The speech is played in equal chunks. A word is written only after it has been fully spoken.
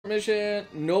mission.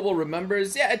 Noble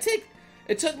remembers. Yeah,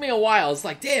 it took me a while. It's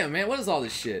like, damn, man, what is all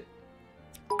this shit?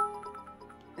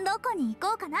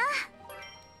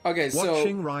 Okay, so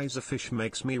watching Ryza fish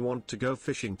makes me want to go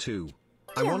fishing too.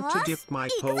 I want to dip my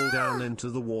pole down into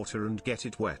the water and get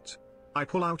it wet. I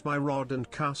pull out my rod and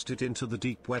cast it into the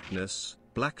deep wetness.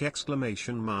 Black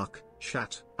exclamation mark.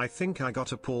 Chat. I think I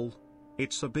got a pull.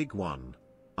 It's a big one.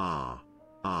 Ah.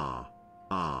 Ah.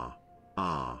 Ah.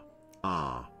 Ah.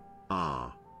 Ah.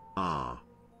 Ah. Ah.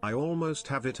 I almost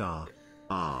have it. Ah.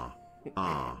 Ah.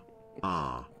 Ah.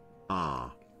 Ah.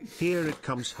 Ah. Here it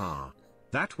comes. Ha.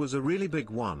 That was a really big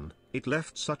one. It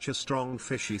left such a strong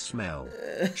fishy smell.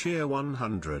 Cheer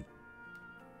 100.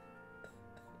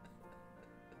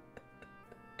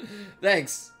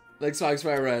 Thanks. Thanks, Fox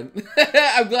Fire Run.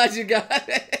 I'm glad you got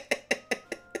it.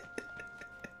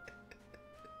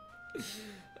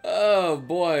 Oh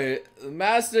boy.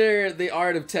 Master the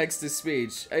art of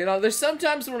text-to-speech. You know, there's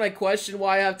sometimes when I question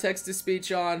why I have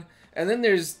text-to-speech on, and then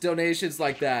there's donations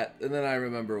like that, and then I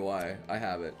remember why I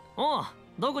have it. Oh,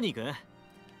 どこに行く?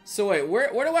 So wait, where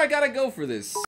do I gotta go for this?